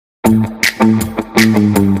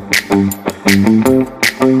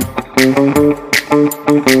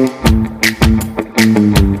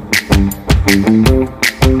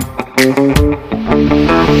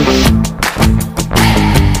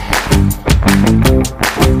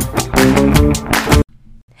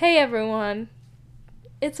Hey everyone,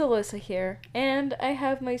 it's Alyssa here, and I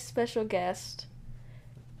have my special guest,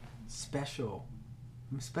 Special.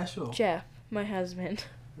 I'm special. Jeff, my husband.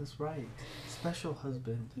 That's right. Special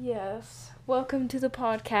husband. Yes, welcome to the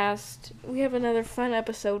podcast. We have another fun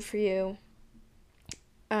episode for you.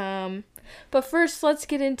 But first, let's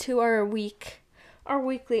get into our weekly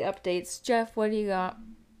updates. Jeff, what do you got?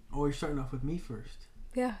 Oh, you're starting off with me first.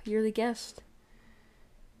 Yeah, you're the guest.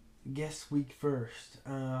 Guest week first.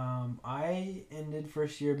 I ended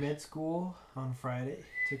first year med school on Friday.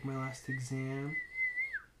 Took my last exam.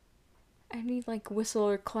 I need whistle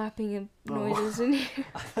or clapping noises in here.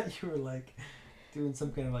 I thought you were doing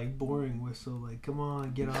some kind of boring whistle. Come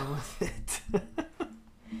on, get on with it.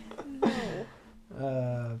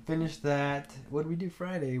 No. Finished that. What did we do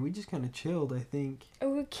Friday? We just kind of chilled, I think. Oh,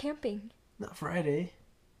 we're camping. Not Friday.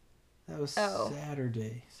 That was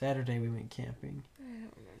Saturday. Saturday we went camping.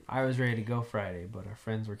 I was ready to go Friday, but our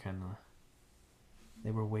friends were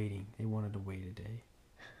they were waiting. They wanted to wait a day.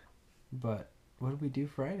 But what did we do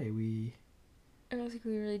Friday? I don't think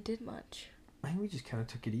we really did much. I think we just kind of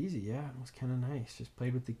took it easy, yeah. It was kind of nice. Just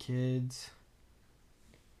played with the kids.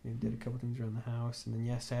 Maybe did a couple things around the house. And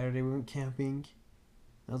then, Saturday we went camping.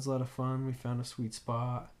 That was a lot of fun. We found a sweet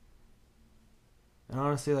spot. And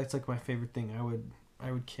honestly, that's my favorite thing.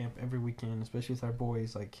 I would camp every weekend, especially with our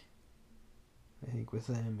boys. I think with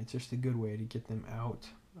them, it's just a good way to get them out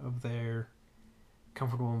of their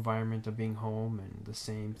comfortable environment of being home and the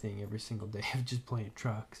same thing every single day of just playing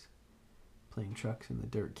trucks. Playing trucks in the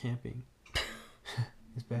dirt camping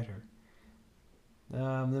is better.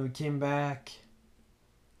 Then we came back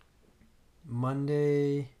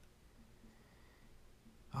Monday.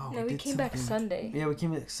 No, we came back Sunday. Yeah, we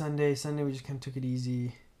came back Sunday. Sunday we just kind of took it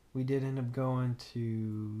easy. We did end up going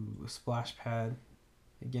to a splash pad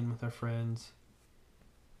again with our friends.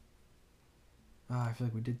 I feel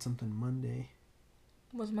like we did something Monday.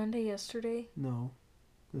 Was Monday yesterday? No,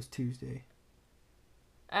 it was Tuesday.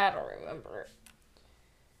 I don't remember.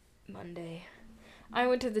 Monday. I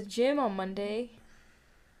went to the gym on Monday.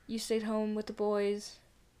 You stayed home with the boys.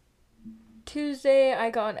 Tuesday, I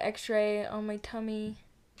got an x-ray on my tummy.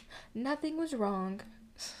 Nothing was wrong.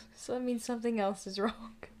 So that means something else is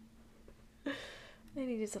wrong. I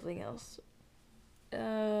needed something else.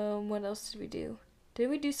 What else did we do? Did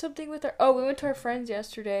we do something with our... Oh, we went to our friends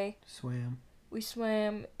yesterday. Swam. We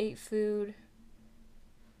swam, ate food.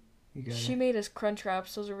 She made us crunch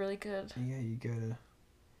wraps. Those are really good. Yeah, you gotta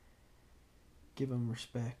give them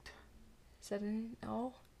respect. Is that it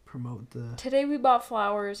all? Promote the... Today we bought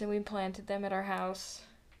flowers and we planted them at our house.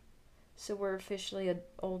 So we're officially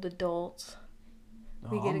old adults.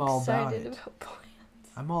 We get excited about plants.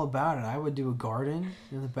 I'm all about it. I would do a garden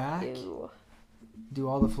in the back. Ew. Do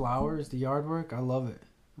all the flowers, the yard work. I love it.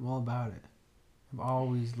 I'm all about it. I've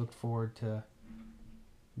always looked forward to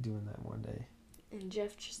doing that one day. And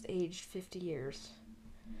Jeff just aged 50 years.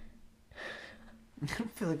 I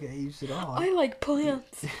don't feel like I aged at all. I like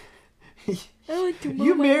plants. I like to mow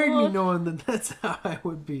You my married lawn. me knowing that that's how I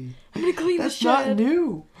would be. I'm gonna clean that's the shed. That's not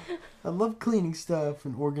new. I love cleaning stuff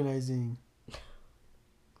and organizing.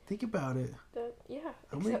 Think about it. Yeah.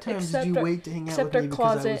 How many times did you wait to hang out with me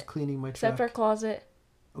because I was cleaning my truck? Except our closet.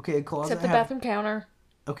 Okay, a closet. Except the bathroom counter.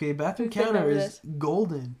 Okay, bathroom counter is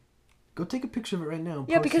golden. Go take a picture of it right now.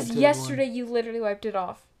 Yeah, because yesterday you literally wiped it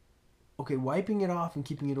off. Okay, wiping it off and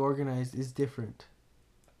keeping it organized is different.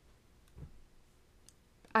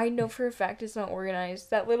 I know for a fact it's not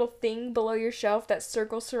organized. That little thing below your shelf, that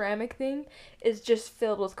circle ceramic thing, is just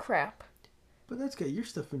filled with crap. But that's got your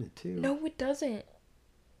stuff in it too. No, it doesn't.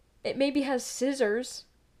 It maybe has scissors.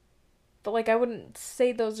 But I wouldn't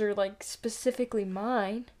say those are specifically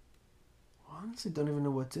mine. I honestly don't even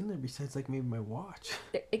know what's in there besides maybe my watch.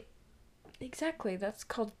 Exactly. That's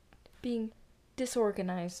called being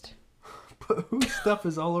disorganized. But whose stuff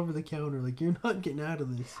is all over the counter? You're not getting out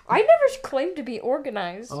of this. I never claimed to be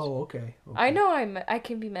organized. Oh, okay. I know I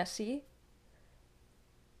can be messy.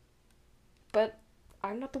 But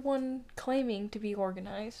I'm not the one claiming to be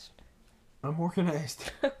organized. I'm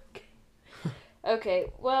organized. Okay,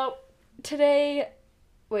 well, today...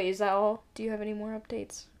 Wait, is that all? Do you have any more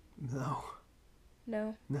updates? No.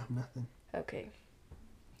 No? No, nothing. Okay.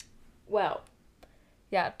 Well,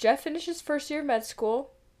 yeah, Jeff finishes first year of med school.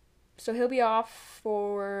 So he'll be off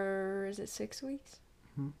for, is it 6 weeks?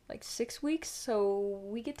 Mm-hmm. 6 weeks, so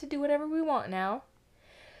we get to do whatever we want now.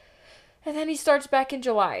 And then he starts back in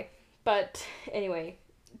July. But anyway,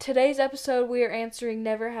 today's episode we are answering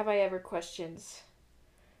Never Have I Ever questions.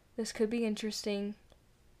 This could be interesting.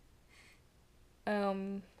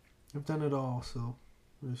 I've done it all, so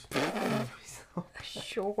just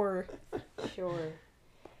Sure.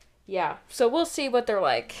 Yeah, so we'll see what they're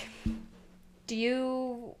like. Do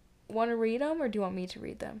you want to read them, or do you want me to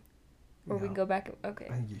read them? Or we can go back. Okay.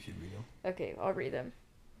 I think you should read them. Okay, I'll read them.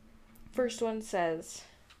 First one says,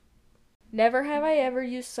 never have I ever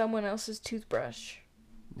used someone else's toothbrush.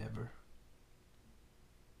 Never.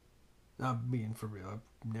 I'm being for real.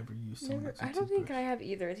 I've never used someone else's I don't think I have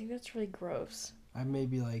either. I think that's really gross. I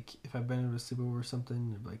maybe, like, if I've been able to sleep over or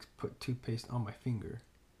something, I'd, like, put toothpaste on my finger.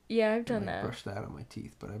 Yeah, I've done and, like, that. brush that on my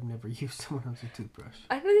teeth, but I've never used someone else's toothbrush.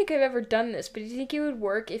 I don't think I've ever done this, but do you think it would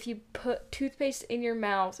work if you put toothpaste in your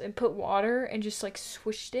mouth and put water and just, like,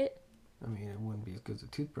 swished it? I mean, it wouldn't be as good as a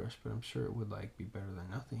toothbrush, but I'm sure it would, like, be better than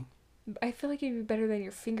nothing. I feel like it'd be better than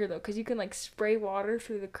your finger, though, because you can, like, spray water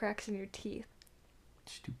through the cracks in your teeth.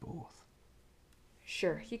 Just do both.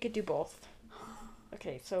 Sure, you could do both.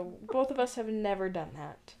 Okay, so both of us have never done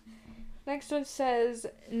that. Next one says,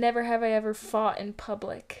 never have I ever fought in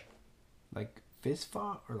public. Like, fist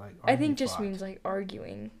fought or, like, I think just fought? means, like,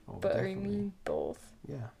 arguing. Oh, but I definitely. mean both.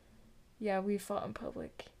 Yeah. Yeah, we fought in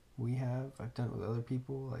public. We have. I've done it with other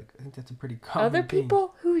people. Like, I think that's a pretty common Other thing.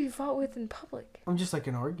 people? Who you fought with in public? I'm just like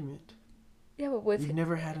an argument. Yeah, but with... You've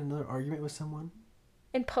never had another argument with someone?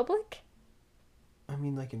 In public? I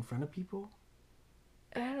mean, like, in front of people?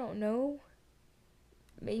 I don't know.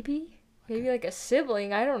 Maybe? Maybe like a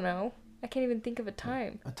sibling. I don't know. I can't even think of a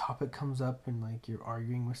time. A topic comes up and, like, you're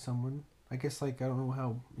arguing with someone. I guess, like, I don't know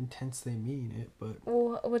how intense they mean it, but...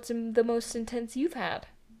 Well, what's the most intense you've had?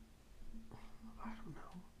 I don't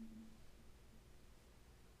know.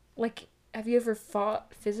 Like, have you ever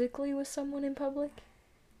fought physically with someone in public?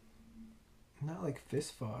 Not, like,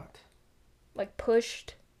 fist fought. Like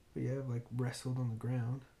pushed? But yeah, like, wrestled on the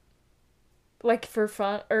ground. Like for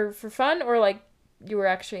fun? Or like you were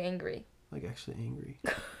actually angry? Like, actually angry.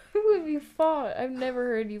 Who have you fought? I've never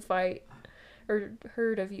heard you fight. Or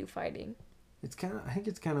heard of you fighting. It's kind of... I think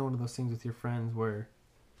it's kind of one of those things with your friends where...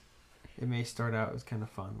 It may start out as kind of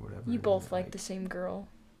fun, whatever. You both like the same girl.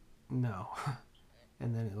 No.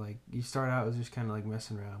 And then, it, like, you start out as just kind of, like,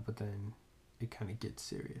 messing around, but then it kind of gets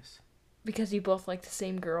serious. Because you both like the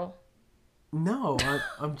same girl? No,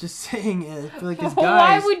 I'm just saying, I feel like as Well,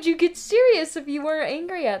 guys... why would you get serious if you weren't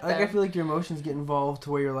angry at them? Like, I feel like your emotions get involved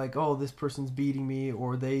to where you're like, oh, this person's beating me,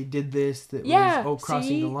 or they did this that was,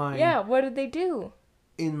 crossing the line. Yeah, what did they do?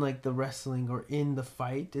 In, like, the wrestling or in the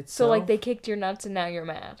fight itself. So, like, they kicked your nuts and now you're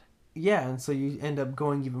mad. Yeah, and so you end up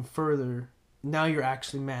going even further. Now you're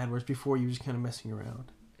actually mad, whereas before you were just kind of messing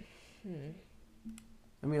around.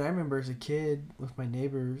 I mean, I remember as a kid with my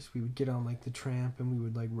neighbors, we would get on, like, the tramp and we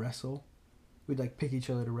would, like, wrestle. We'd, like, pick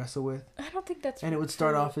each other to wrestle with. I don't think that's... And it would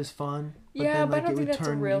start off as fun. But yeah, then, but like, I don't think that's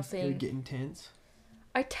a real It thing. would get intense.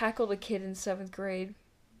 I tackled a kid in 7th grade.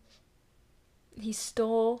 He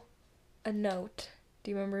stole a note.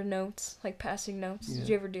 Do you remember notes? Like passing notes? Yeah. Did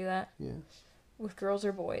you ever do that? Yeah. With girls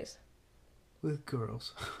or boys? With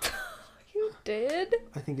girls. You did?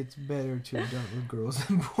 I think it's better to have done it with girls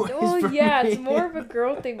than boys. Oh, yeah, me. it's more of a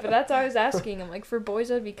girl thing, but that's why I was asking him. Like, for boys,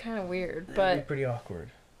 that'd be kind of weird, but... It'd be pretty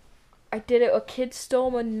awkward. I did it. A kid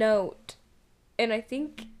stole a note, and I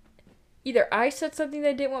think either I said something that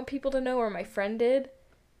I didn't want people to know, or my friend did,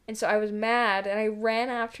 and so I was mad, and I ran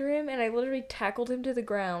after him, and I literally tackled him to the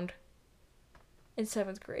ground in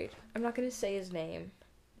 7th grade. I'm not going to say his name,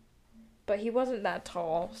 but he wasn't that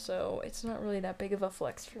tall, so it's not really that big of a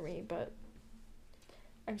flex for me, but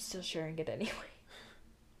I'm still sharing it anyway.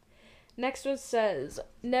 Next one says,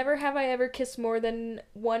 never have I ever kissed more than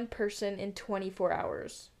one person in 24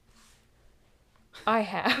 hours. I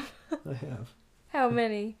have. I have. How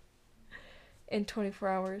many? In 24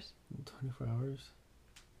 hours? In 24 hours?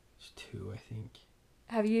 It's 2, I think.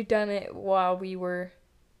 Have you done it while we were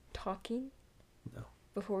talking? No.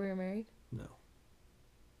 Before we were married? No.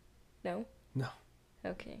 No? No.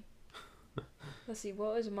 Okay. Let's see,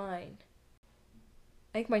 what was mine?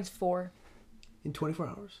 I think mine's 4. In 24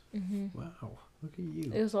 hours? Mm-hmm. Wow. Look at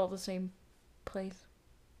you. It was all the same place.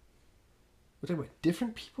 We're talking about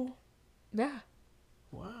different people? Yeah.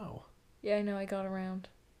 Wow. Yeah, I know, I got around.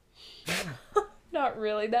 Yeah. Not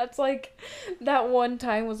really. That's like, that one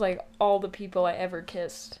time was like all the people I ever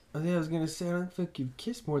kissed. I think I was going to say, I don't think you've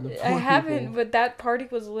kissed more than 4 I haven't, people. but that party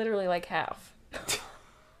was literally like half.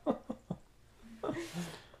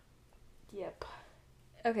 Yep.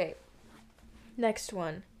 Okay. Next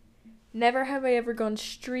one. Never have I ever gone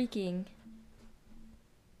streaking.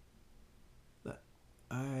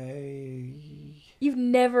 You've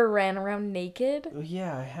never ran around naked? Well,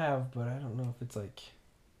 yeah, I have, but I don't know if it's like...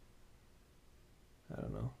 I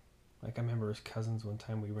don't know. Like, I remember as cousins one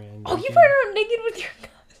time we ran... Oh, you ran around naked with your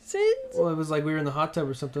cousins? Well, it was like we were in the hot tub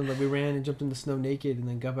or something. Like, we ran and jumped in the snow naked and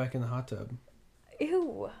then got back in the hot tub.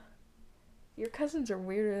 Ew. Your cousins are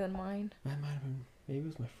weirder than mine. That might have been. Maybe it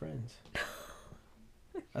was my friends.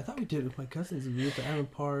 I thought we did it with my cousins. We went to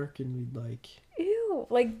Island Park and we'd like. Ew,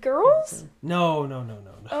 like girls? No.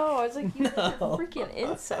 Oh, I was like, you guys are No. freaking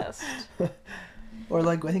incest. Or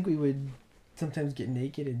like I think we would sometimes get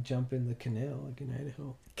naked and jump in the canal like in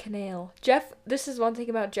Idaho. Canal. Jeff, this is one thing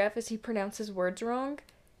about Jeff is he pronounces words wrong.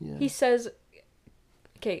 Yeah. He says,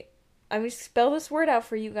 okay, I'm going to spell this word out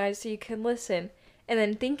for you guys so you can listen. And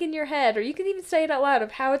then think in your head, or you can even say it out loud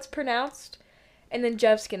of how it's pronounced. And then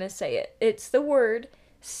Jeff's going to say it. It's the word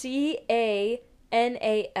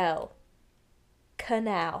Canal.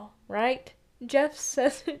 Canal, right? Jeff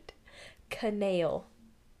says it. Canal.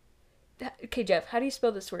 Okay, Jeff, how do you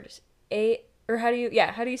spell this word? How do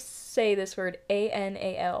you say this word?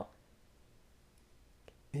 Anal.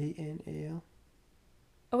 Anal.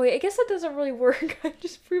 Oh wait, I guess that doesn't really work. I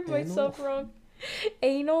just proved Anal? myself wrong.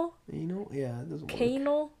 Anal? Anal? Yeah, it doesn't work.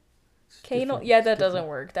 Canal? It's Canal? different. Yeah, It's that doesn't different.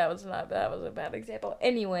 work. That was a bad example.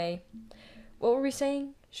 Anyway, what were we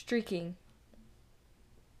saying? Streaking.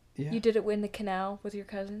 Yeah. You did it in the canal with your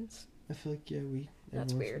cousins? I feel like That's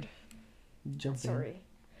everyone's weird. Jump Sorry.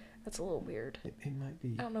 That's a little weird. in. It might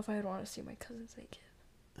be. I don't know if I would want to see my cousins naked.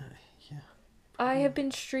 Yeah. I have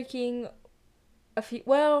been streaking a few.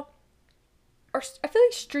 Well, I feel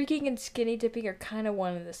like streaking and skinny dipping are kind of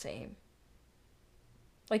one and the same.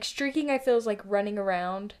 Like streaking, I feel is like running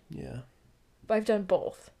around. Yeah. But I've done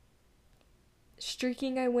both.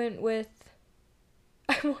 Streaking, I went with.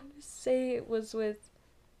 I want to say it was with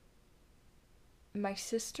my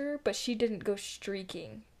sister, but she didn't go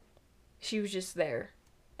streaking. She was just there.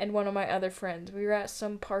 And one of my other friends. We were at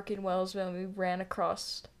some park in Wellsville and we ran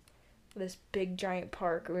across this big giant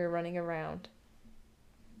park. We were running around.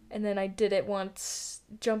 And then I did it once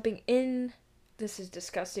jumping in. This is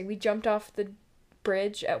disgusting. We jumped off the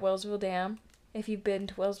bridge at Wellsville Dam. If you've been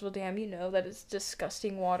to Wellsville Dam, you know that it's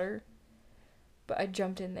disgusting water. But I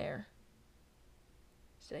jumped in there.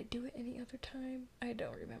 Did I do it any other time? I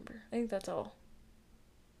don't remember. I think that's all.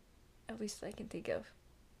 At least I can think of.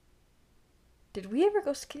 Did we ever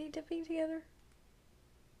go skinny dipping together?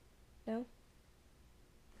 No?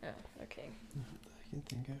 Oh, okay. I can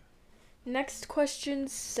think of. Next question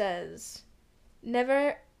says,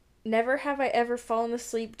 never have I ever fallen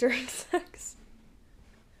asleep during sex.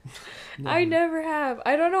 I never have.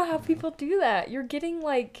 I don't know how people do that. You're getting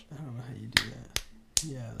like... I don't know how you do that.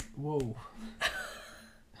 Yeah. Whoa.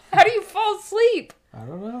 How do you fall asleep? I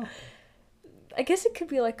don't know. I guess it could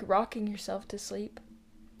be like rocking yourself to sleep.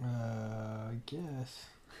 I guess.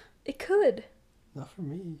 It could. Not for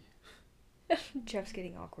me. Jeff's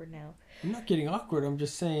getting awkward now. I'm not getting awkward. I'm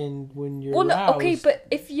just saying when you're Well, no, aroused, okay, but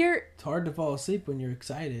if you're... it's hard to fall asleep when you're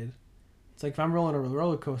excited. It's like if I'm rolling a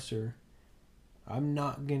roller coaster, I'm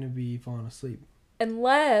not going to be falling asleep.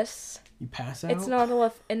 Unless You pass out? it's not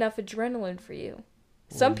enough adrenaline for you.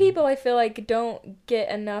 Some Well, people, I feel like, don't get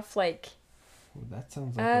enough, like... Well, that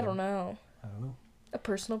sounds like I don't know. I don't know. A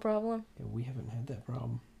personal problem? Yeah, we haven't had that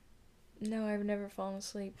problem. No, I've never fallen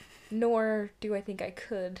asleep. Nor do I think I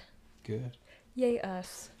could. Good. Yay,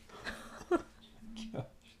 us.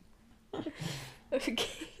 Gosh. Okay.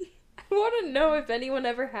 I want to know if anyone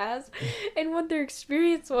ever has and what their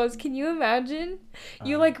experience was. Can you imagine?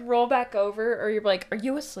 You like roll back over or you're like, are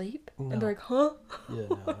you asleep? No. And they're like, huh? Yeah,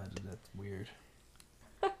 no, that's weird.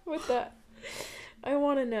 With that. I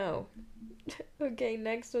want to know. Okay,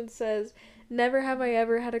 next one says, never have I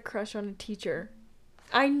ever had a crush on a teacher.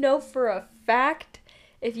 I know for a fact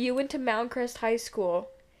if you went to Mount Crest High School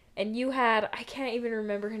and you had, I can't even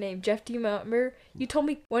remember her name. Jeff, do you remember? You told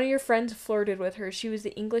me one of your friends flirted with her. She was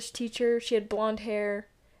the English teacher. She had blonde hair.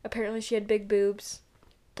 Apparently she had big boobs.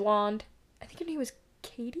 Blonde. I think her name was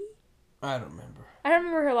Katie? I don't remember. I don't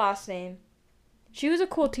remember her last name. She was a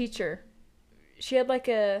cool teacher. She had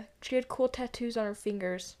cool tattoos on her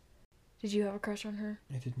fingers. Did you have a crush on her?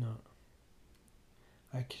 I did not.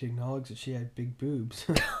 I could acknowledge that she had big boobs.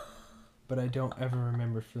 But I don't ever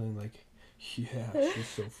remember feeling like, yeah, she's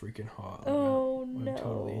so freaking hot. Like, Oh, I'm no.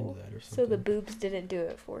 totally into that or something. So the boobs didn't do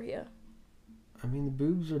it for you. I mean, the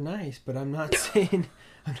boobs are nice, but I'm not saying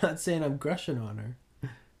I'm crushing on her.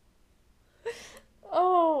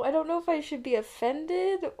 Oh, I don't know if I should be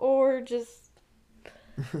offended or just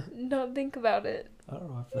not think about it. I don't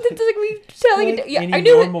know. I feel It's like me telling like it. Yeah, any I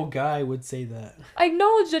knew it. normal guy would say that. I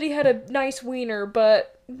acknowledge that he had a nice wiener,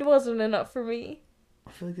 but it wasn't enough for me.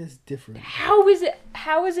 I feel like that's different. How is it?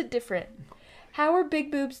 How is it different? How are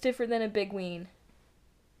big boobs different than a big ween?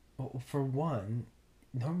 Well, for one,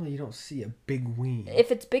 normally you don't see a big ween.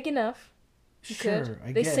 If it's big enough, you sure, could.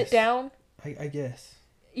 I They guess. sit down. I guess.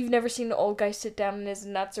 You've never seen an old guy sit down and his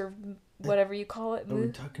nuts are whatever you call it. Are we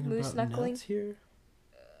talking moose about knuckling? nuts here?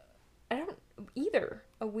 I don't either.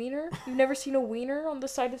 A wiener? You've never seen a wiener on the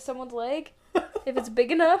side of someone's leg? If it's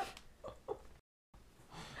big enough?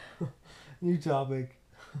 New topic.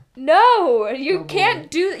 No! You Oh,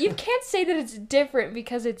 can't you can't say that it's different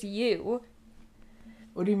because it's you.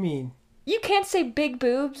 What do you mean? You can't say big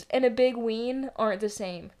boobs and a big ween aren't the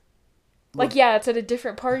same. Like, Look, yeah, it's at a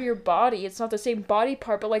different part of your body. It's not the same body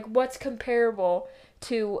part, but, like, what's comparable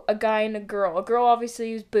to a guy and a girl? A girl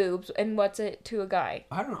obviously uses boobs, and what's it to a guy?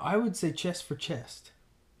 I don't know. I would say chest for chest.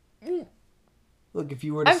 Mm. Look, if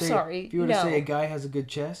you were to I'm say sorry, if you were to no. say a guy has a good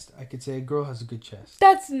chest, I could say a girl has a good chest.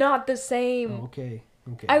 That's not the same. Oh, okay.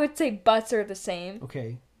 Okay. I would say butts are the same.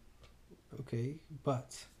 Okay. Okay.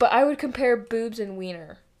 Butts. But I would compare boobs and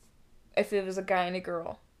wiener if it was a guy and a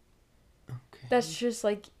girl. Okay. That's just,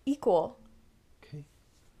 like, equal. Okay.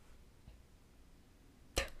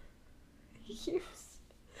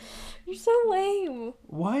 You're so lame.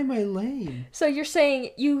 Why am I lame? So you're saying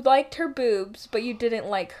you liked her boobs, but you didn't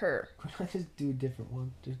like her. Why don't I just do a different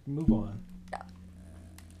one? Just move on.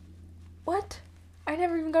 What? I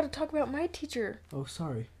never even got to talk about my teacher. Oh,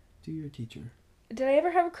 sorry. Do your teacher. Did I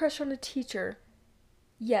ever have a crush on a teacher?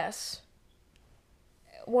 Yes.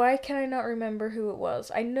 Why can I not remember who it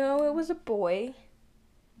was? I know it was a boy.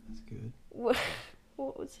 That's good. What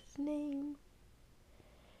was his name?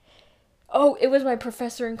 Oh, it was my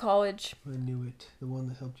professor in college. I knew it. The one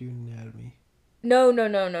that helped you in anatomy. No.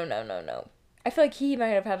 I feel like he might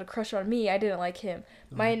have had a crush on me. I didn't like him.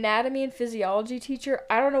 Oh. My anatomy and physiology teacher,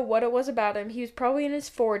 I don't know what it was about him. He was probably in his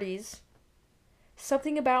 40s.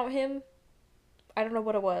 Something about him, I don't know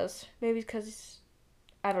what it was. Maybe because,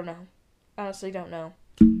 I don't know. Honestly, don't know.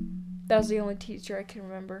 That was the only teacher I can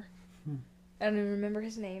remember. I don't even remember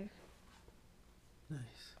his name.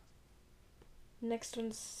 Nice. Next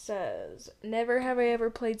one says, never have I ever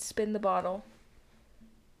played Spin the Bottle.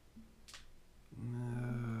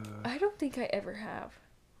 I don't think I ever have.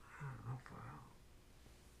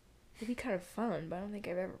 It'd be kind of fun, but I don't think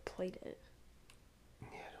I've ever played it. Yeah,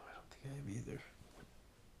 no, I don't think I have either.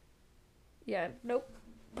 Yeah, nope.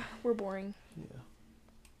 We're boring. Yeah.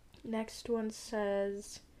 Next one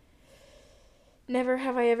says, never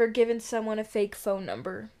have I ever given someone a fake phone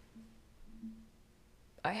number.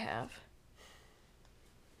 I have.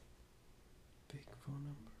 Fake phone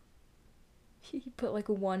number. He put like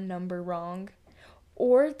one number wrong.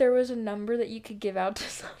 Or there was a number that you could give out to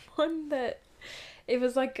someone that it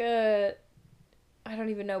was like a, I don't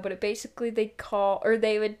even know, but it basically they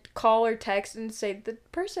would call or text and say the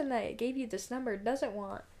person that gave you this number doesn't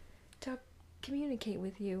want to communicate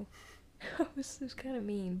with you. It was kind of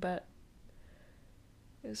mean, but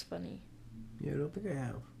it was funny. Yeah, I don't think I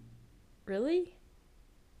have. Really?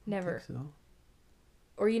 Never. I think so.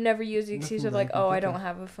 Or you never use the excuse of like, Nothing that I oh, can I think don't of.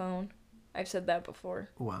 have a phone. I've said that before.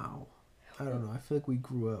 Wow. I don't know. I feel like we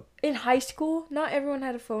grew up. In high school, not everyone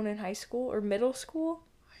had a phone in high school or middle school.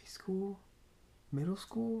 High school? Middle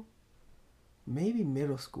school? Maybe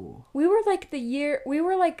middle school. We were like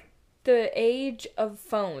the age of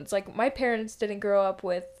phones. Like, my parents didn't grow up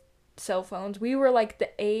with cell phones. We were like the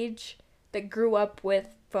age that grew up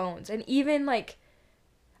with phones. And even like,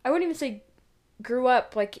 I wouldn't even say grew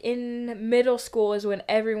up, like in middle school is when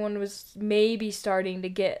everyone was maybe starting to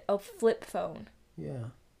get a flip phone. Yeah.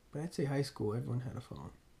 But I'd say high school, everyone had a phone.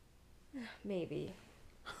 Maybe.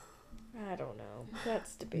 I don't know.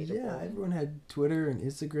 That's debatable. Yeah, everyone had Twitter and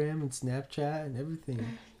Instagram and Snapchat and everything.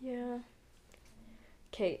 Yeah.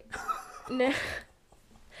 Okay.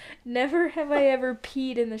 Never have I ever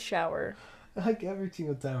peed in the shower. Like every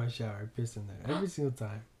single time I shower, I piss in there. Every single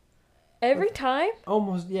time. Every time?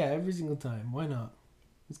 Almost, yeah, every single time. Why not?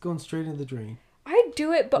 It's going straight into the drain. I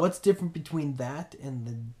do it, but What's different between that and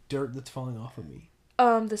the dirt that's falling off of me?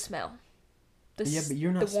 the smell. Yeah, but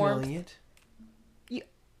you're not smelling it.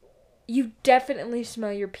 You definitely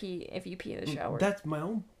smell your pee if you pee in the shower. That's my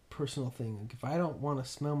own personal thing. Like, if I don't want to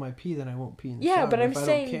smell my pee, then I won't pee in the yeah, shower. but I'm If I don't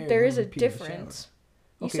saying care, there then is I'm a gonna pee in the difference.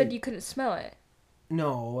 You Okay. said you couldn't smell it.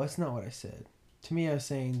 No, that's not what I said. To me, I was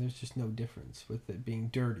saying there's just no difference with it being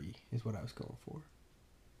dirty, is what I was going for.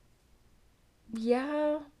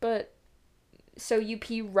 Yeah, but so you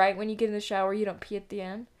pee right when you get in the shower, you don't pee at the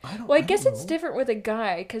end? I don't. Well, I guess don't it's know. different with a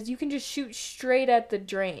guy because you can just shoot straight at the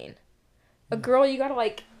drain. A girl, you gotta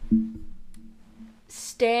like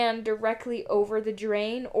stand directly over the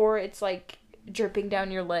drain, or it's like dripping down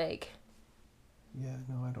your leg. Yeah,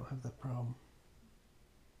 no, I don't have that problem.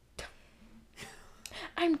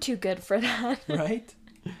 I'm too good for that. Right?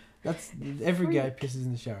 That's every guy pisses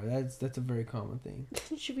in the shower. That's a very common thing.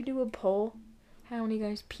 Should we do a poll? How many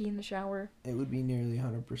guys pee in the shower? It would be nearly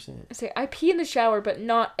 100%. I say I pee in the shower, but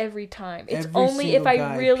not every time. It's Every only if single I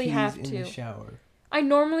guy really pees have in to. the shower. I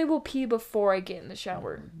normally will pee before I get in the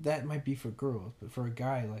shower. That might be for girls, but for a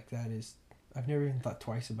guy, like, that is... I've never even thought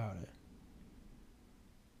twice about it.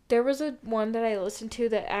 There was one that I listened to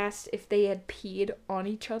that asked if they had peed on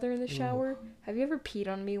each other in the shower. Ooh. Have you ever peed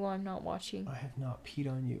on me while I'm not watching? I have not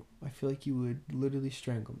peed on you. I feel like you would literally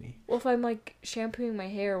strangle me. Well, if I'm like shampooing my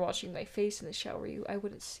hair, washing my face in the shower, I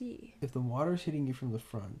wouldn't see. If the water's hitting you from the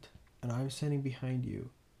front, and I'm standing behind you,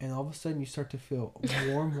 and all of a sudden you start to feel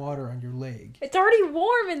warm water on your leg, It's already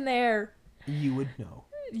warm in there. you would know.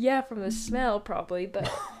 Yeah, from the smell probably, but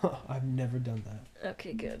I've never done that.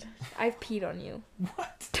 okay, good. I've peed on you.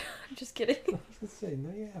 What? I'm just kidding. I was gonna say,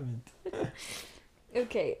 no you haven't.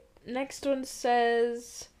 Okay, next one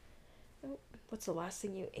says, oh, what's the last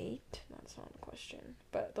thing you ate? That's not a question,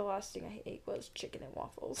 but the last thing I ate was chicken and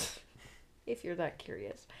waffles, if you're that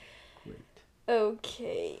curious. Great.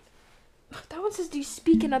 Okay. That one says, do you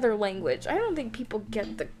speak another language? I don't think people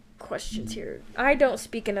get the questions here. I don't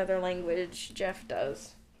speak another language. Jeff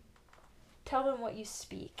does. Tell them what you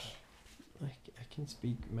speak. I can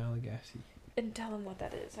speak Malagasy. And tell them what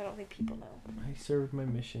that is. I don't think people know. I served my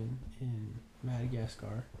mission in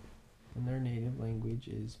Madagascar, and their native language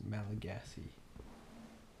is Malagasy.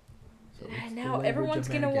 So it's the Now language everyone's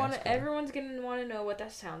of gonna Madagascar. wanna know what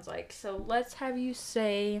that sounds like. So let's have you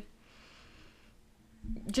say.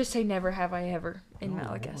 Just say "Never have I ever" in Oh,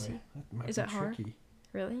 Malagasy. boy. That might Is be that hard? tricky.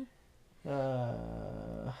 Really?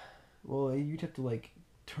 Well, you'd have to like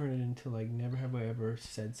turn it into like "Never have I ever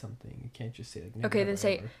said something." You can't just say like "Never Okay, have then I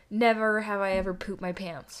say ever." "Never have I ever pooped my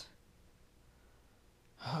pants."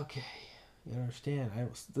 Okay, you understand. I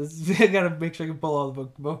gotta make sure I can pull all the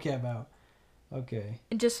vocab out. Okay.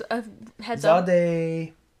 And just a heads up.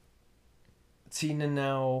 Zade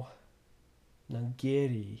Sinanao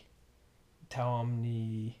Nangeri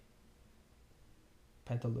Taomni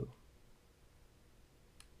Pentalu.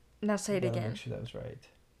 Now say it Gotta again. Make sure that was right.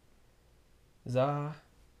 Za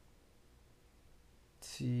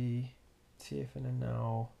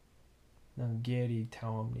Tifananao Nangeri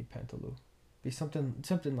Taomni Pentalu. Be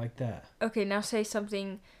something like that. Okay, now say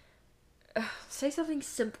something. Say something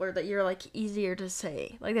simpler that you're like easier to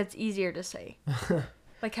say. Like that's easier to say.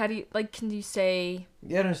 Like how do you like? Can you say?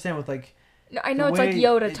 You understand with like. No, I know it's like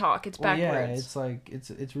Yoda talk. It's backwards. Yeah, it's like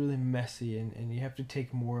it's really messy, and you have to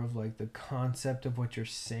take more of like the concept of what you're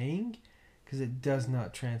saying, because it does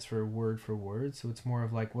not transfer word for word. So it's more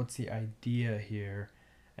of like, what's the idea here,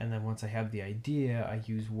 and then once I have the idea, I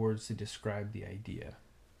use words to describe the idea.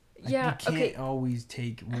 Yeah. You can't always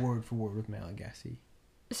take word for word with Malagasy.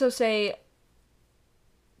 So say,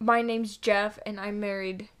 my name's Jeff and I'm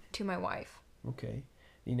married to my wife. Okay.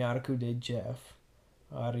 Ninaraku de Jeff.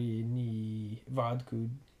 Ari ni vadkud.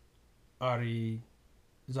 Ari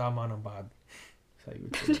zamanabad. That's how you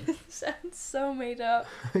would say it. Sounds so made up.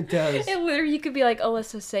 It does. It literally, you could be like,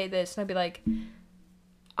 Alyssa, say this. And I'd be like,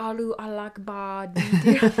 Alu alakbad.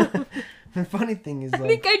 The funny thing is, like, I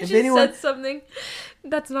think I just said something.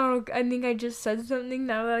 That's not. I think I just said something.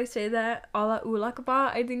 Now that I say that, Allah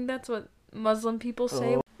ulakba. I think that's what Muslim people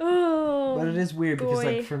say. Oh, but it is weird because,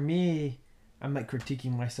 boy. like, for me, I'm like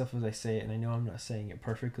critiquing myself as I say it, and I know I'm not saying it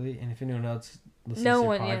perfectly. And if anyone else listens to your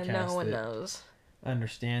podcast no one that knows.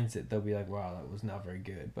 understands it, they'll be like, "Wow, that was not very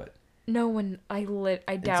good." But no one. I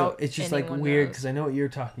doubt. so it's just like weird knows. because I know what you're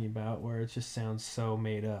talking about, where it just sounds so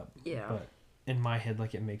made up. Yeah. But in my head,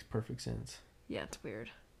 like, it makes perfect sense. Yeah, it's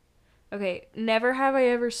weird. Okay, never have I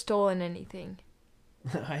ever stolen anything.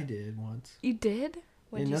 I did once. You did?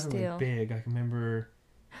 What'd you nothing steal? like big. I can remember.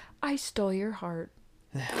 I stole your heart.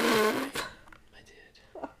 I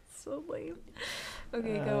did. So lame.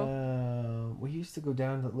 Okay, go. We used to go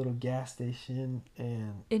down to that little gas station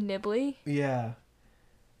and In Nibley? yeah,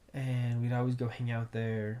 and we'd always go hang out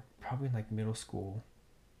there. Probably in like middle school,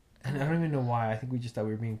 and I don't even know why. I think we just thought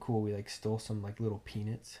we were being cool. We like stole some like little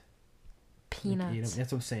peanuts. Peanuts. Like, ate 'em.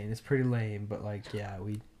 That's what I'm saying. It's pretty lame, but like yeah,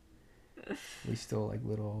 we stole like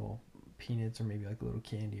little peanuts or maybe like a little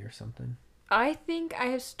candy or something. I think I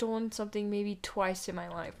have stolen something maybe twice in my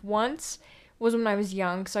life. Once was when I was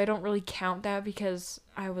young, so I don't really count that because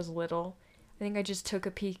I was little. I think I just took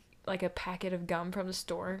a packet of gum from the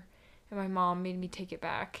store, and my mom made me take it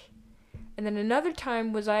back. And then another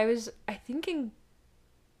time was I think in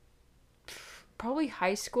probably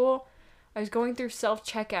high school. I was going through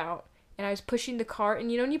self-checkout, and I was pushing the cart,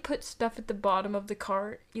 and you know when you put stuff at the bottom of the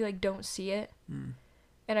cart, you like don't see it? Mm.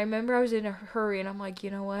 And I remember I was in a hurry, and I'm like,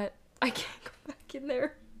 you know what? I can't go back in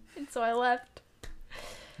there. And so I left.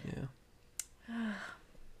 Yeah.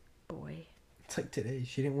 Boy. It's like today.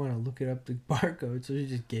 She didn't want to look it up the barcode, so she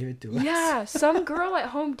just gave it to us. Yeah, some girl at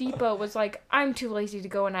Home Depot was like, I'm too lazy to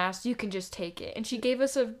go and ask. You can just take it. And she gave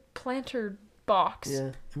us a planter box.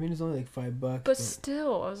 Yeah. I mean, it's only like $5. But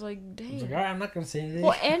still, I was like, dang. I was like, all right, I'm not going to say anything.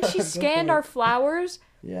 Well, and she Go scanned for our it. flowers.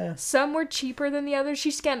 Yeah. Some were cheaper than the others. She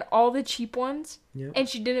scanned all the cheap ones. Yep. And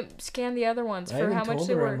she didn't scan the other ones I for even how much told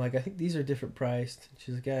they her, were. I'm like, I think these are different priced.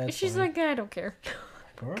 She's like, yeah, She's fine. like, I don't care.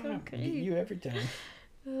 All right, okay. get you every time.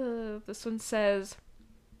 This one says,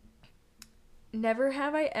 never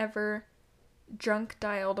have I ever drunk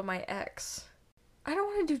dialed my ex. I don't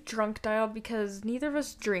want to do drunk dialed because neither of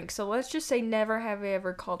us drink. So let's just say never have I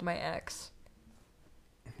ever called my ex.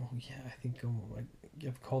 Oh, yeah, I think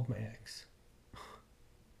I've called my ex.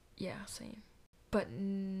 Yeah, same. But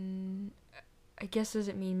I guess does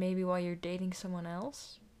it mean maybe while you're dating someone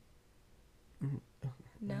else? No?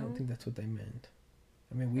 I don't think that's what they meant.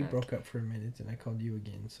 I mean, we broke up for a minute and I called you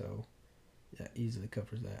again, so yeah, easily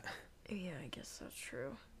covers that. Yeah, I guess that's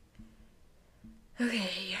true.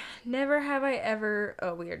 Okay, never have I ever...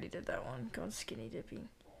 Oh, we already did that one. Going skinny dipping.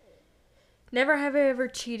 Never have I ever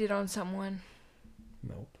cheated on someone.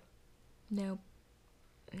 Nope. Nope.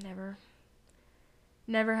 Never.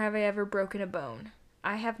 Never have I ever broken a bone.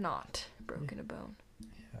 I have not broken a bone.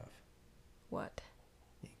 I have. What?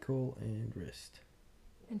 Ankle and wrist.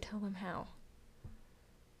 And tell them how.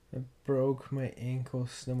 I broke my ankle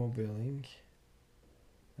snowmobiling.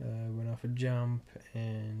 Went off a jump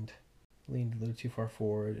and leaned a little too far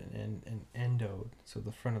forward and endoed. So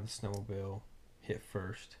the front of the snowmobile hit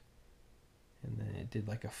first. And then it did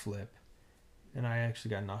like a flip. And I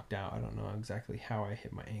actually got knocked out. I don't know exactly how I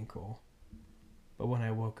hit my ankle. But when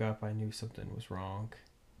I woke up, I knew something was wrong.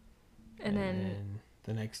 And then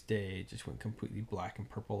the next day, it just went completely black and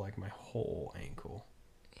purple, like my whole ankle.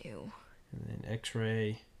 Ew. And then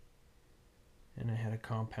x-ray. And I had a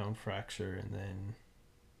compound fracture. And then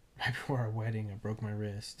right before our wedding, I broke my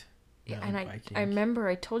wrist. Yeah, mountain and biking. I remember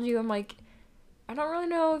I told you, I'm like, I don't really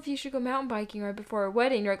know if you should go mountain biking right before our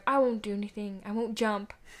wedding. You're like, I won't do anything. I won't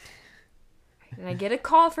jump. And I get a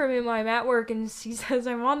call from him while I'm at work, and he says,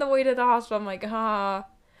 I'm on the way to the hospital. I'm like,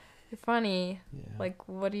 you're funny. Yeah. Like,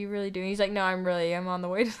 what are you really doing? He's like, no, I'm on the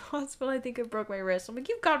way to the hospital. I think I broke my wrist. I'm like,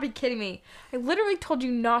 you've got to be kidding me. I literally told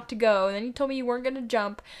you not to go, and then you told me you weren't going to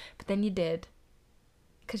jump, but then you did.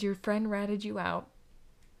 Because your friend ratted you out.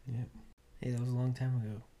 Yep. Hey, that was a long time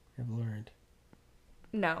ago. I've learned.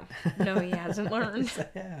 No, he hasn't learned. Yes,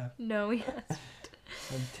 I have. No, he hasn't.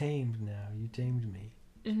 I'm tamed now. You tamed me.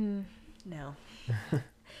 No.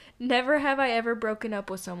 Never have I ever broken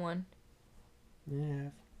up with someone. Yeah.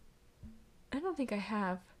 I don't think I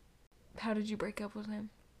have. How did you break up with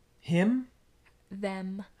him? Him?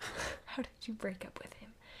 Them. How did you break up with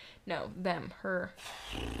him? No, them. Her.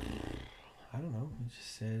 I don't know. I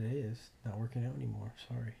just said, hey, it's not working out anymore.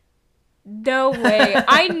 Sorry. No way.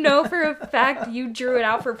 I know for a fact you drew it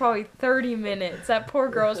out for probably 30 minutes. That poor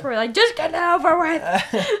girl was probably like, just get it over with.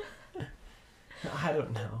 I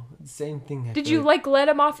don't know. Same thing. Did you like let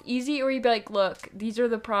him off easy, or you'd be like, look, these are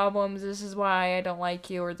the problems. This is why I don't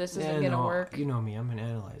like you, or this isn't going to work? You know me. I'm an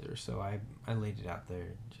analyzer, so I laid it out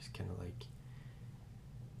there. Just kind of like,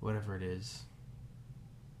 whatever it is.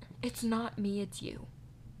 It's not me, it's you.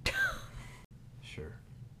 Sure.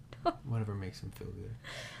 Whatever makes him feel good.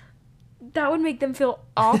 That would make them feel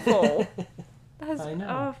awful. That's I know.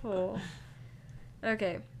 awful.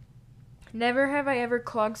 Okay. Never have I ever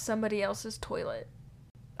clogged somebody else's toilet.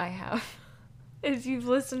 I have. If you've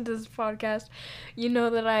listened to this podcast, you know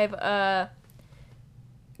that I've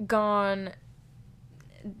gone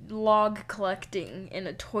log collecting in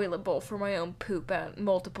a toilet bowl for my own poop at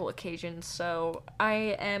multiple occasions, so I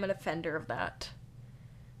am an offender of that.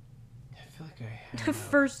 I feel like I The have.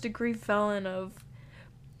 first degree felon of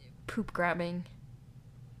poop grabbing.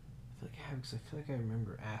 I feel like I have, because I feel like I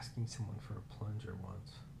remember asking someone for a plunger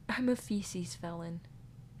once. I'm a feces felon.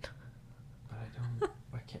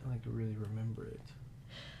 But I can't like really remember it.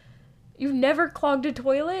 You've never clogged a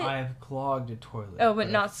toilet? I have clogged a toilet. Oh, but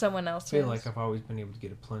not someone else's. I feel like I've always been able to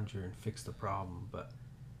get a plunger and fix the problem, but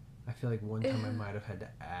I feel like one time I might have had to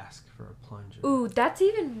ask for a plunger. Ooh, that's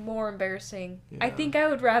even more embarrassing. I Yeah. think I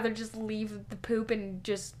would rather just leave the poop and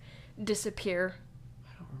just disappear.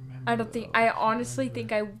 I don't remember. I honestly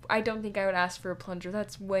think I don't think I would ask for a plunger.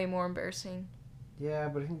 That's way more embarrassing. Yeah,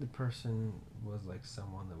 but I think the person was like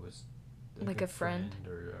someone that was Like good a friend?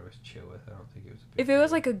 or I was chill with. I don't think it was a big If it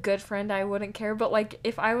was deal. like a good friend, I wouldn't care. But like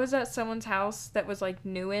if I was at someone's house that was like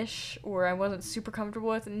newish or I wasn't super comfortable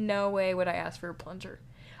with, no way would I ask for a plunger.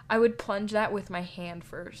 I would plunge that with my hand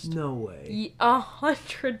first. No way.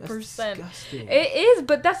 100%. That's disgusting. It is,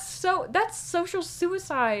 but that's social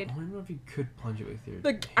suicide. I don't know if you could plunge it with your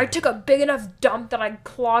Like, hand. I took a big enough dump that I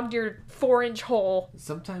clogged your 4-inch hole.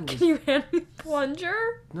 Sometimes Can you hand me a plunger?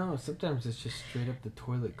 no, sometimes it's just straight up the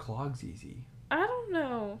toilet clogs easy. I don't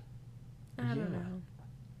know. I don't Yeah. know.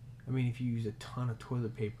 I mean, if you use a ton of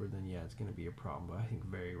toilet paper, then yeah, it's gonna be a problem. But I think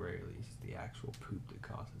very rarely it's the actual poop that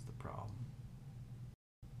causes the problem.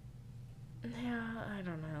 Yeah, I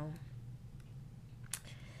don't know.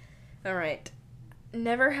 Alright.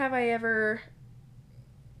 Never have I ever...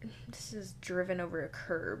 This is driven over a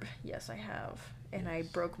curb. Yes, I have. And I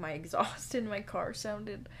broke my exhaust and my car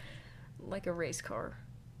sounded like a race car.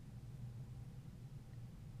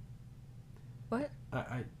 What?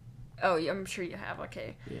 I Oh, yeah, I'm sure you have.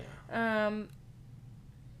 Okay. yeah.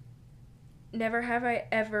 Never have I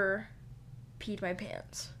ever peed my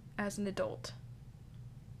pants as an adult.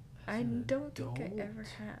 I an don't think I adult? ever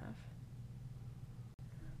have.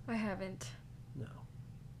 I haven't, No.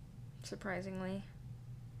 surprisingly.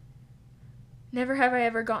 Never have I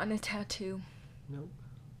ever gotten a tattoo. Nope.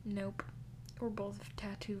 Nope. We're both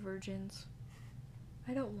tattoo virgins.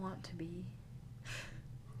 I don't want to be.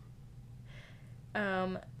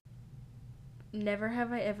 Never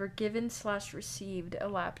have I ever given/received a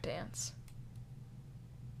lap dance.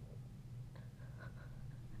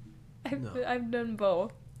 No. I've done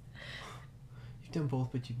both. You've done both,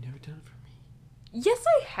 but you've never done it for me. Yes,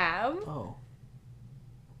 I have. Oh.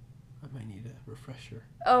 I might need a refresher.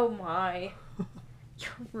 Oh my.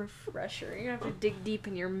 Your refresher. You're gonna have to dig deep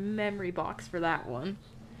in your memory box for that one.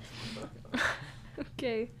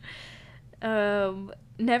 Okay.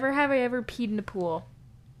 Never have I ever peed in a pool.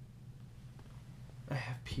 I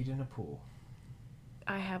have peed in a pool.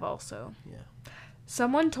 I have also. Yeah.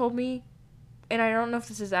 Someone told me, and I don't know if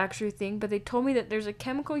this is actually a thing, but they told me that there's a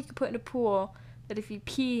chemical you can put in a pool that if you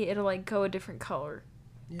pee, it'll like go a different color.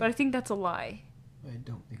 Yeah. But I think that's a lie. I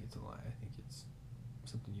don't think it's a lie. I think it's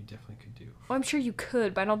something you definitely could do. Well, I'm sure you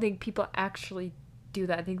could, but I don't think people actually do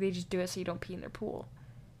that. I think they just do it so you don't pee in their pool.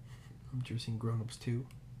 Haven't you ever seen Grown Ups 2?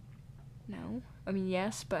 No. I mean,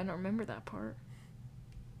 yes, but I don't remember that part.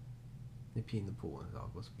 They pee in the pool and it all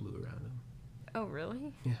goes blue around them. Oh,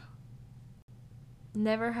 really? Yeah.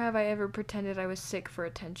 Never have I ever pretended I was sick for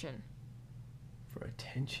attention. For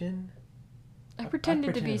attention? I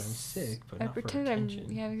pretended to be I'm sick, but I not for pretended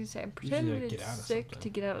attention. I was gonna say I Usually I pretended get out of sick something. to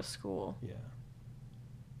get out of school. Yeah.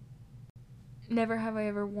 Never have I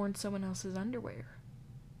ever worn someone else's underwear.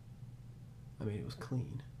 I mean, it was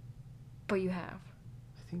clean. But you have.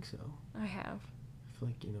 I think so. I have. I feel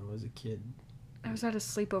like, as a kid, I was at a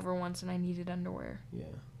sleepover once and I needed underwear. yeah.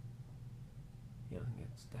 Yeah, I don't think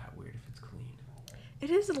it's that weird if it's clean. It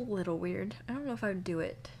is a little weird. I don't know if I would do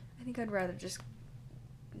it. I think I'd rather just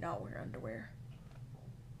not wear underwear.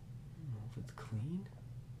 I don't know if it's clean.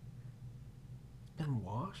 Been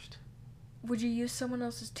washed? Would you use someone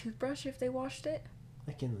else's toothbrush if they washed it?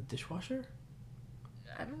 Like in the dishwasher?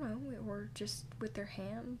 I don't know. Or just with their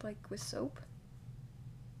hand, like with soap?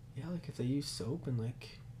 Yeah, like if they use soap and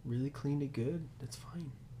like really cleaned it good, that's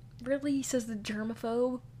fine. Really? Says the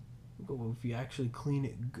germaphobe? But if you actually clean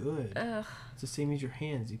it good, Ugh. it's the same as your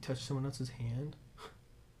hands. You touch someone else's hand.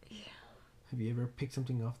 Yeah. Have you ever picked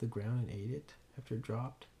something off the ground and ate it after it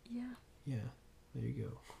dropped? Yeah. Yeah, there you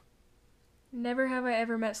go. Never have I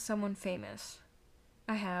ever met someone famous.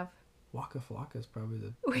 I have. Waka Flocka is probably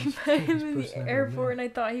the We most met him famous in the person I've ever airport and met. I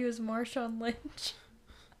thought he was Marshawn Lynch.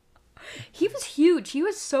 He was huge. He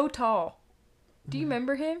was so tall. Do you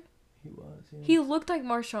remember him? He was, yeah. He looked like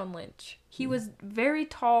Marshawn Lynch. He was very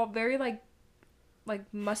tall, very like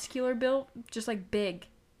muscular built, just like big,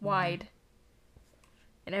 wide.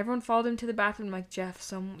 And everyone followed him to the bathroom like, Jeff,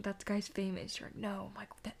 that guy's famous. You're like, no. I'm like,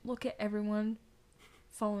 look at everyone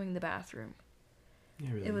following the bathroom.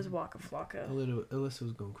 Yeah, really. It was Waka Flocka. Alyssa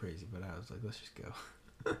was going crazy, but I was like, let's just go.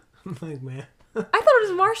 I'm like, man. I thought it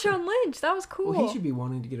was Marshawn Lynch. That was cool. Well, he should be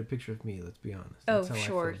wanting to get a picture of me, let's be honest. Oh, That's how I feel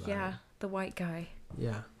sure. about Yeah. it. The white guy.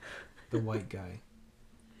 Yeah. The white guy.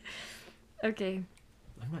 Okay.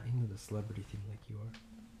 I'm not into the celebrity thing like you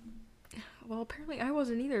are. Well, apparently I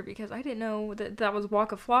wasn't either because I didn't know that was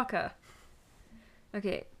Waka Flocka.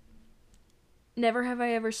 Okay. Never have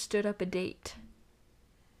I ever stood up a date.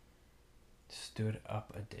 Stood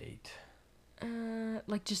up a date.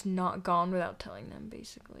 Like just not gone without telling them,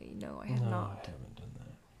 basically. No, I have no, not. I haven't done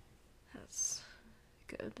that. That's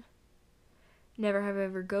good. Never have I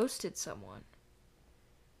ever ghosted someone.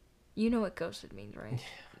 You know what ghosted means, right?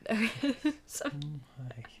 So, Oh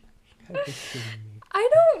my. You gotta be kidding me. I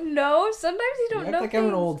don't know. Sometimes you don't You act know like things. I'm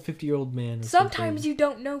an old 50-year-old man or Sometimes something. you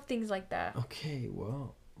don't know things like that. Okay,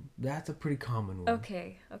 well, That's a pretty common one.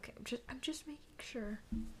 Okay. I'm just making sure.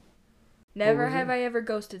 Never was have it? I ever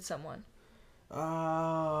ghosted someone.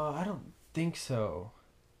 I don't think so.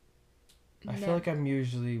 I feel like I'm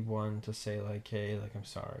usually one to say like, hey, like I'm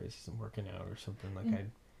sorry, this isn't working out or something. Like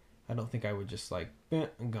I don't think I would just like,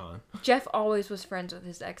 I'm gone. Jeff always was friends with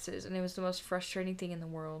his exes, and it was the most frustrating thing in the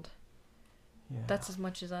world. Yeah. That's as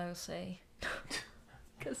much as I will say.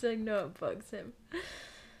 Because I know it bugs him.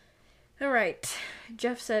 Alright.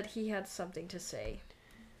 Jeff said he had something to say.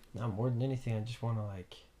 Not more than anything, I just want to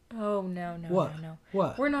like. Oh, no.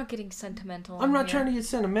 What? We're not getting sentimental. I'm not trying to get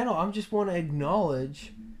sentimental. I just want to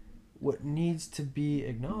acknowledge what needs to be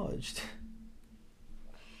acknowledged.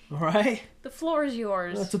 All right? The floor is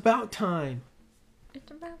yours. Well, it's about time.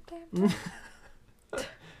 It's about damn time.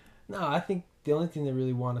 No, I think the only thing they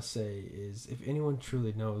really want to say is if anyone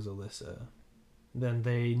truly knows Alyssa, then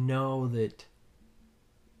they know that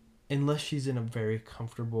unless she's in a very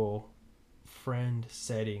comfortable friend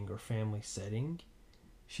setting or family setting,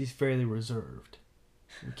 she's fairly reserved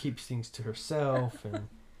and keeps things to herself. And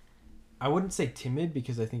I wouldn't say timid,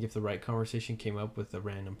 because I think if the right conversation came up with a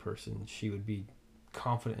random person, she would be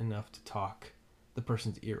confident enough to talk the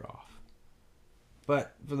person's ear off.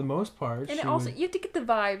 But for the most part, and also, you have to get the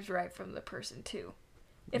vibes right from the person, too.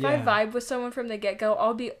 If Yeah. I vibe with someone from the get-go,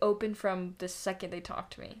 I'll be open from the second they talk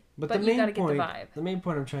to me. But the you main gotta point, get the vibe. The main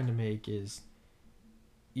point I'm trying to make is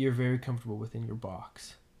you're very comfortable within your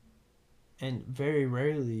box. And very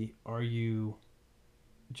rarely are you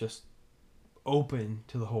just open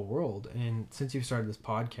to the whole world. And since you've started this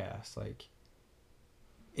podcast, like,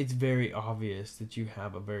 it's very obvious that you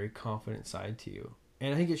have a very confident side to you.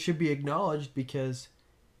 And I think it should be acknowledged, because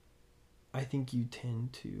I think you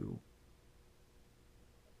tend to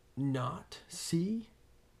not see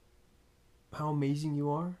how amazing you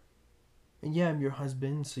are. And yeah, I'm your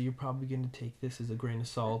husband, so you're probably going to take this as a grain of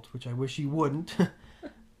salt, which I wish you wouldn't.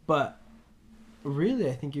 But really,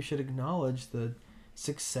 I think you should acknowledge the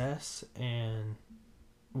success, and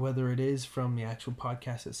whether it is from the actual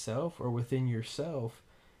podcast itself or within yourself,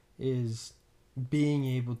 is being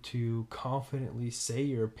able to confidently say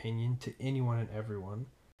your opinion to anyone and everyone.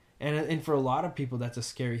 And for a lot of people, that's a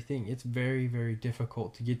scary thing. It's very, very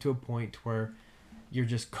difficult to get to a point where you're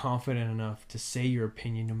just confident enough to say your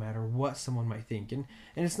opinion no matter what someone might think. And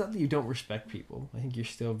it's not that you don't respect people. I think you're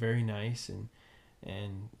still very nice,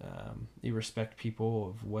 and you respect people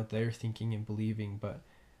of what they're thinking and believing. But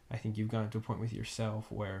I think you've gotten to a point with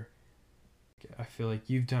yourself where I feel like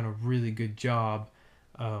you've done a really good job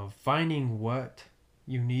of finding what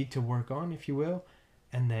you need to work on, if you will,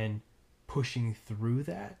 and then pushing through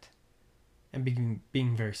that and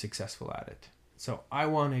being very successful at it. So I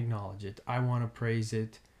want to acknowledge it. I want to praise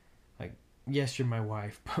it. Like, yes, you're my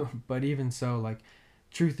wife, but even so, like,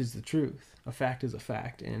 truth is the truth. A fact is a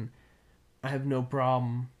fact. And I have no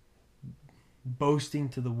problem boasting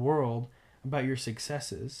to the world about your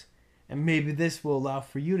successes. And maybe this will allow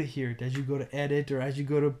for you to hear it as you go to edit, or as you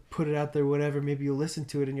go to put it out there, whatever. Maybe you'll listen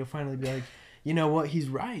to it and you'll finally be like, you know what, he's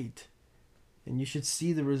right. And you should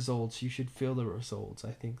see the results. You should feel the results.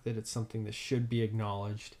 I think that it's something that should be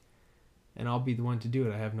acknowledged. And I'll be the one to do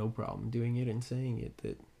it. I have no problem doing it and saying it,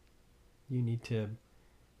 that you need to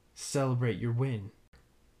celebrate your win.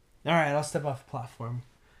 All right, I'll step off the platform.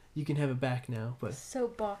 You can have it back now, but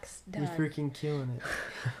Soapbox done. you're freaking killing it.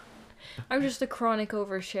 I'm just a chronic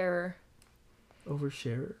oversharer.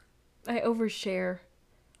 Oversharer? I overshare.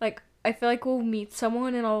 Like, I feel like we'll meet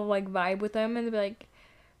someone and I'll, like, vibe with them and they'll be like,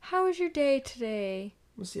 how was your day today?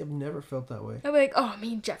 Well, see, I've never felt that way. I'll be like, oh,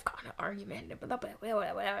 me and Jeff got in an argument. And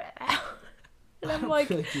I'm like,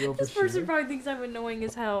 this person probably thinks I'm annoying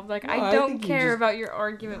as hell. Like, no, I don't care about your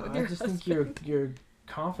argument with your husband. I just think you're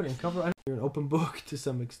confident. You're an open book to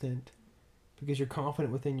some extent. Because you're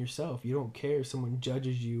confident within yourself. You don't care if someone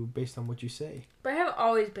judges you based on what you say. But I haven't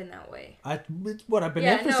always been that way. It's what I've been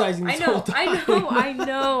emphasizing this whole time. I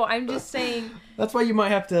know. I'm just saying. That's why you might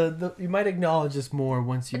have to. You might acknowledge this more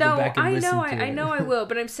once you go back and listen to it. I know I will.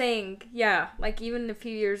 But I'm saying, yeah, like even a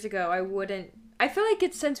few years ago, I wouldn't. I feel like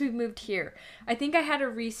it's since we've moved here. I think I had a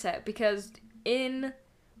reset because in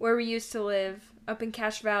where we used to live, up in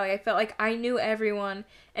Cache Valley, I felt like I knew everyone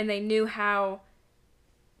and they knew how,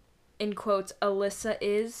 in quotes, Alyssa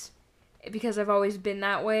is, because I've always been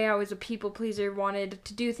that way. I was a people pleaser, wanted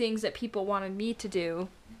to do things that people wanted me to do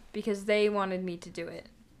because they wanted me to do it.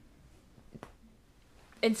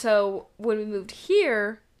 And so when we moved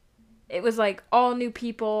here, it was like all new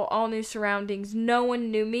people, all new surroundings. No one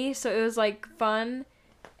knew me, so it was like fun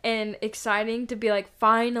and exciting to be like,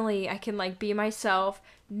 finally I can like be myself.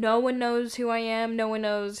 No one knows who I am. No one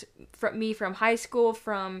knows me from high school,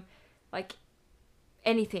 from like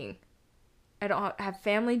anything. I don't have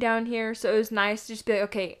family down here, so it was nice to just be like,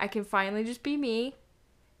 okay, I can finally just be me.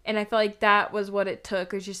 And I felt like that was what it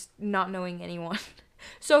took, was just not knowing anyone.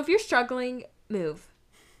 So if you're struggling, move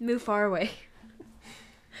far away.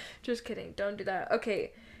 Just kidding, don't do that.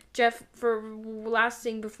 Okay, Jeff, for last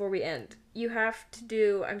thing before we end, you have to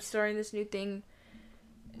do, I'm starting this new thing.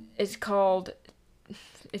 It's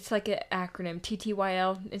like an acronym,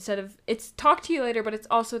 TTYL. Instead of, it's talk to you later, but it's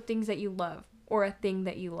also things that you love, or a thing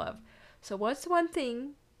that you love. So what's one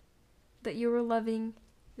thing that you were loving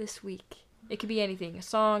this week? It could be anything. A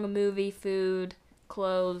song, a movie, food,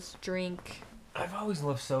 clothes, drink. I've always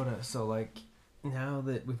loved soda, so like now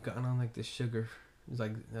that we've gotten on like the sugar, it's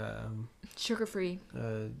like Sugar free.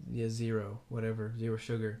 zero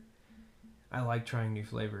sugar. I like trying new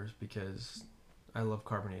flavors because I love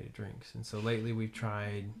carbonated drinks, and so lately we've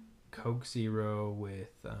tried Coke Zero with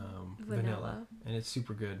vanilla, and it's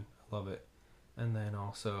super good. I love it. And then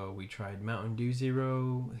also we tried Mountain Dew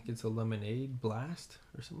Zero. I think it's a lemonade blast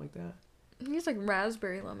or something like that. I think it's like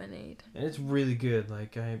raspberry lemonade. And it's really good.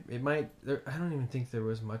 Like I don't even think there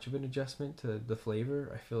was much of an adjustment to the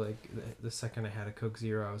flavor. I feel like the second I had a Coke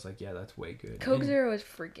Zero, I was like, yeah, that's way good. Coke Zero is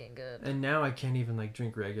freaking good. And now I can't even like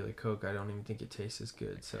drink regular Coke. I don't even think it tastes as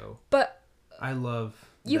good. So. But. I love.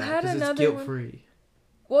 You that, had another it's guilt-free.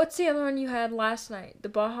 What's the other one you had last night? The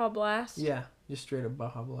Baja Blast? Yeah, just straight up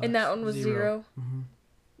Baja Blast. And that one was zero. Mm-hmm.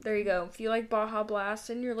 There you go. If you like Baja Blast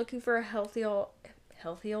and you're looking for a healthier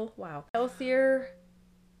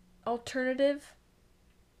alternative,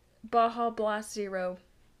 Baja Blast Zero,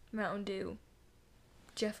 Mountain Dew.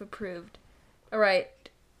 Jeff approved. All right.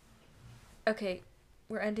 Okay,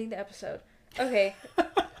 we're ending the episode. Okay.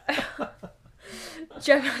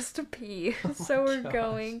 Jeff has to pee, so we're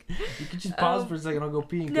going. You can just pause for a second. I'll go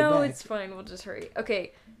pee and go No, back. it's fine. We'll just hurry.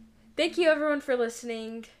 Okay. Thank you, everyone, for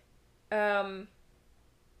listening. Go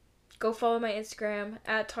follow my Instagram,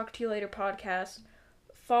 @TalkToYouLaterPodcast.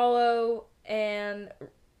 Follow and...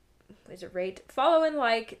 Follow and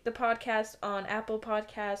like the podcast on Apple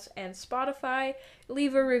Podcasts and Spotify.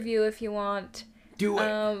 Leave a review if you want. Do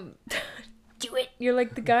it. Do it. You're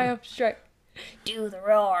like the guy up straight. Do the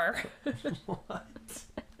roar. What?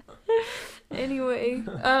 Anyway,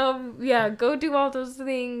 yeah, go do all those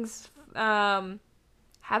things. Have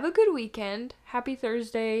a good weekend. Happy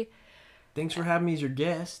Thursday. Thanks for having me as your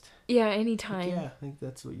guest. Yeah, anytime. Yeah, I think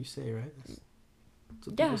that's what you say, right? That's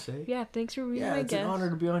what people say. Yeah, thanks for being my guest. Yeah, it's an honor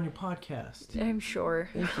to be on your podcast. I'm sure.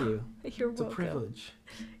 Thank you. You're welcome. It's a privilege.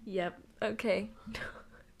 Yep. Okay.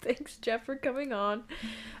 Thanks, Jeff, for coming on.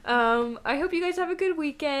 I hope you guys have a good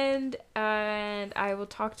weekend, and I will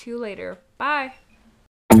talk to you later. Bye.